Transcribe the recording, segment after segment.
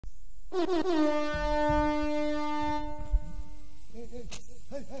All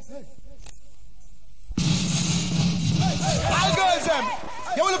girls them,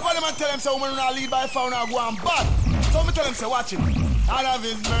 you will follow them and tell them so women not lead by far now go on bad. So me tell them say watch it. Lord of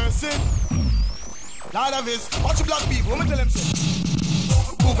His mercy, Lord of His. Watch the black people. Me tell them say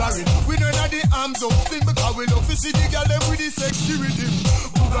Buggering. We know that the arms up thing because we love to see the girl them with the sexy rhythm.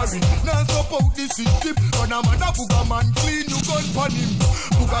 Buggering. Now support the system. When a man a booger man clean you gun pan him.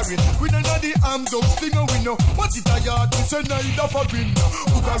 Buggering. We know that the arms up thing and we know what it a yard is a night of a bin.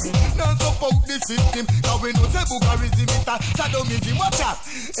 Buggering. Now support the system. Cause we know say boogerism is a sadomism. Watch out.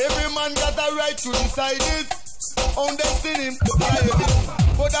 Every man got a right to decide it. On destiny.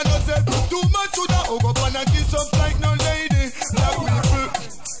 But I know say too much to the over and kiss up like no lady. Black people.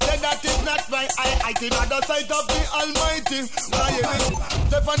 Say that is not right. I think at the sight of the Almighty.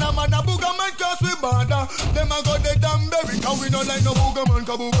 Stefan a man a booger man cause we bother. Them a go the damn berry. Cause we don't like no booger man.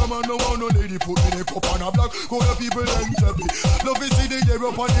 Cause booger man no want no lady. Put in a cup on a block. Call the people then happy. Love to see the hair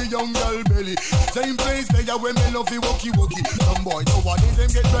up on the young girl belly. Same place they are when me love the walkie walkie. Some boy nowadays them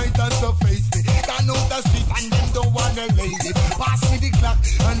get right and so face me. Can't out the street and them don't want a lady. Pass me the clock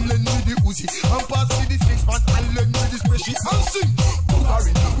and lend me the Uzi. And pass me the 6 months and lend me the special and sing.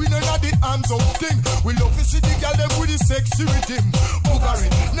 Buggering. We know that the arms out thing. We love to see the girl them with the sexy rhythm.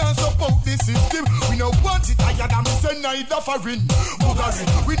 Buggering. Now support the system. We know want it higher than me say night offering. Buggering.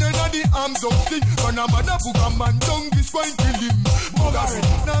 We know that the arms out thing. When a man a booger man down this wine kill him. Buggering.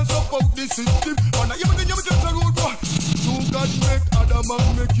 Now support the system. When a you just a road boy. So God make Adam and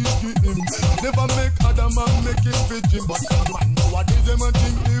make it give him. Never make Adam and make him fit him. But man nowadays them a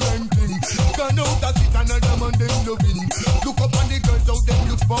think the wrong thing. Can't out that it another man them loving. Look up on the girls out them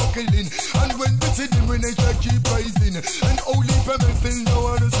look sparkling. And when we see them when they keep rising. And only women still know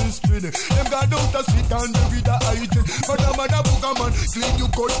how this history. Them got out the street and they read the hygiene. But a man a booger man clean you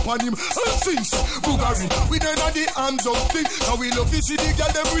cut upon him. And sing Buggering. We don't have the arms out thing. Now we love to see the girl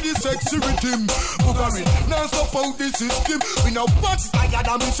them with the sexy rhythm. Buggering. Now support the system. We now want it higher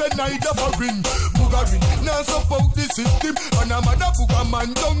than me say night of a ring. Buggering. Now support the system. And a man a booger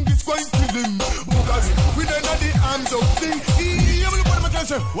man down this going kill him. Buggering. We don't have the arms out thing.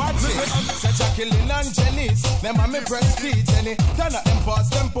 What's it? Say Jacqueline&Janice. Them a me prestige, Jenny. Turn up them pass,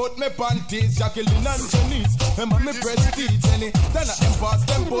 them put me panties. Jacqueline&Janice. Them a me prestige, Jenny. Turn up them pass,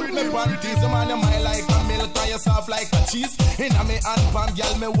 them put me panties. The man am I like a milk and yourself like a cheese. In a me hand palm,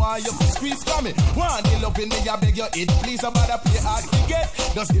 girl, me want you to squeeze for me. Want the love in me, I beg you eat. Please, about to play hard to get.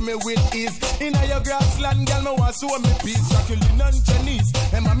 Just give me with ease. In a your grassland, girl, me want show me peace. Jacqueline&Janice.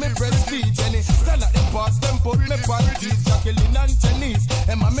 Them a me prestige, Jenny. Turn up them pass, them put me panties. Jacqueline&Janice.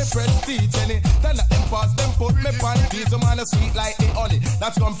 Them a me prestige, Jenny. Turn up them pass, them put me panties. The man is sweet like the honey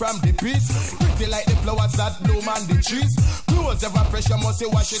that's come from the breeze. Pretty like the flowers that bloom on the trees. Clothes ever fresh, you must say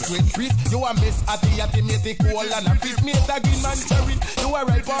wash it with trees. You a miss at the mate the coal and a fish. Mate a green man cherry. You a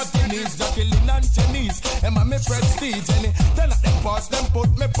right party knees. Jacqueline&Janice. Them a me prestige, Jenny. Turn up them pass, them put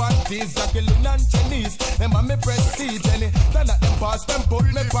me panties. Jacqueline&Janice. Them a me prestige, Jenny. Turn up them pass, them put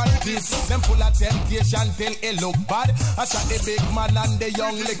me panties. Them full of temptation till it look bad. I shot the big man and the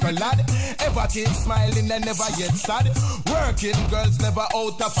young little lad. Ever keep smiling and never get sad. Working girls never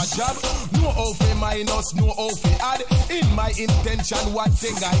out of a job. No outfit minus, no outfit add. In my intention, one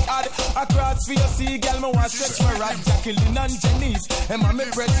thing I add. Across for your sea, girl, me want stretch my rod. Jacqueline&Janice. Them a me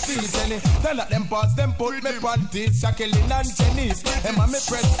prestige, Jenny. Turn up them pass, them put me panties. Jacqueline&Janice. Them a me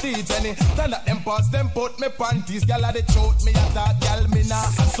prestige, Jenny. Turn up them pass, them put me panties. Girl, I the throat, me a thought, girl, me nah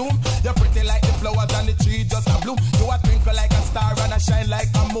assume. You're pretty like the flowers and the tree just a bloom. You a twinkle like a star and a shine like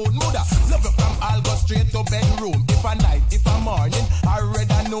a moon. Mother, love you from all go straight to bedroom. If a night, if a morning, or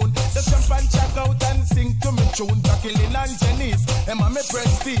red and noon. Just jump and check out and sing to me tune. Jacqueline&Janice. Them a me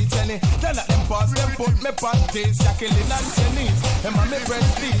prestige, Jenny. Tell them pass, them put me panties. Jacqueline&Janice. Them a me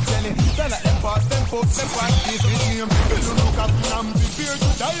prestige, Jenny. Tell them pass, them put me panties. You look up and prepare to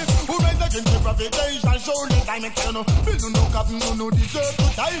die. Who rise against the profitation? Surely time and tell no. You look up and no deserve to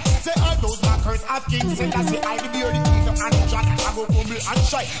die. Say all those markers have kings. Say that's the I the beard, the kingdom and the John. I go humble and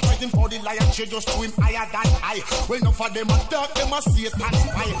shy. Fighting for the lion, she just to him higher than I. Well, enough of them attack, them a Satan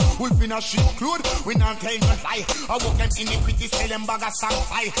spy. Wolf in a sheep cloth, we not tell no lie. I walk them iniquity, sell them bag of some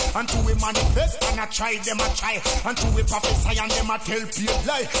fire. And to we manifest, and I try, them a try. And to we prophesy, and them a tell pure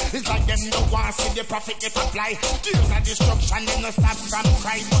lie. It's like them no want see the prophet get apply. Tears of destruction, them no stop from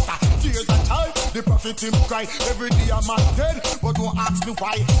cry. But tears of joy, the prophet him cry. Every day I'm dead, but don't ask me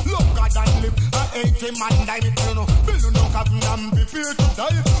why. Love God and live, I hate him and die. Me tell you no, Bill no captain and prepare to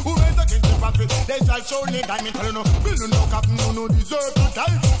die. Who rise against the prophet, they shall surely die. Me tell you no, Bill no captain no deserve to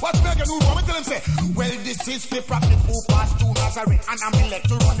die. What's me again? Who want me tell him say, well this is the prophet who passed through Nazareth, and I'm elect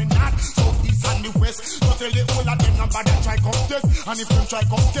to run the north, south, east, and the west. So tell the whole of them nobody try come test, and if them try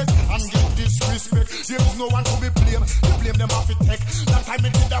come test and get disrespect, there is no one to be blamed. They blame them off the tech. That time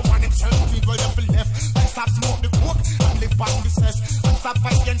it did that one himself, people them for left. Like stop smoke the coke and live on the cess, and stop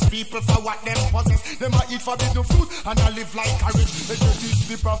fight against people for what them possess. Them a eat forbidden fruit and I live like a rich. They just teach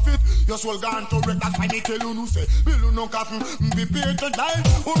the prophet, your soul gone to wreck. That's why me tell you no say, Bill no cotton, be paid to die.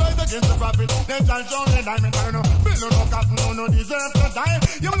 Who rise against the prophet? Then shall show the diamond. I don't know, Bill no cotton, no deserve to die.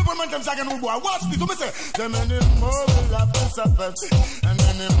 You will put my them second boy. Watch this, what me say? Them many more will have to suffer, and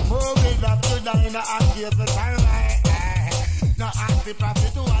many more will have to die. Now I give the time. Now ask the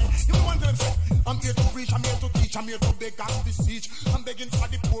prophet why. You want them say, I'm here to preach, I'm here to teach, I'm here to beg and beseech. I'm begging for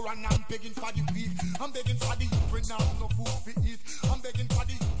the poor and I'm begging for the weak. I'm begging for the youth, bring out no food to eat. I'm begging for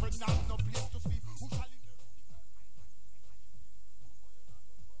the youth, bring out no place.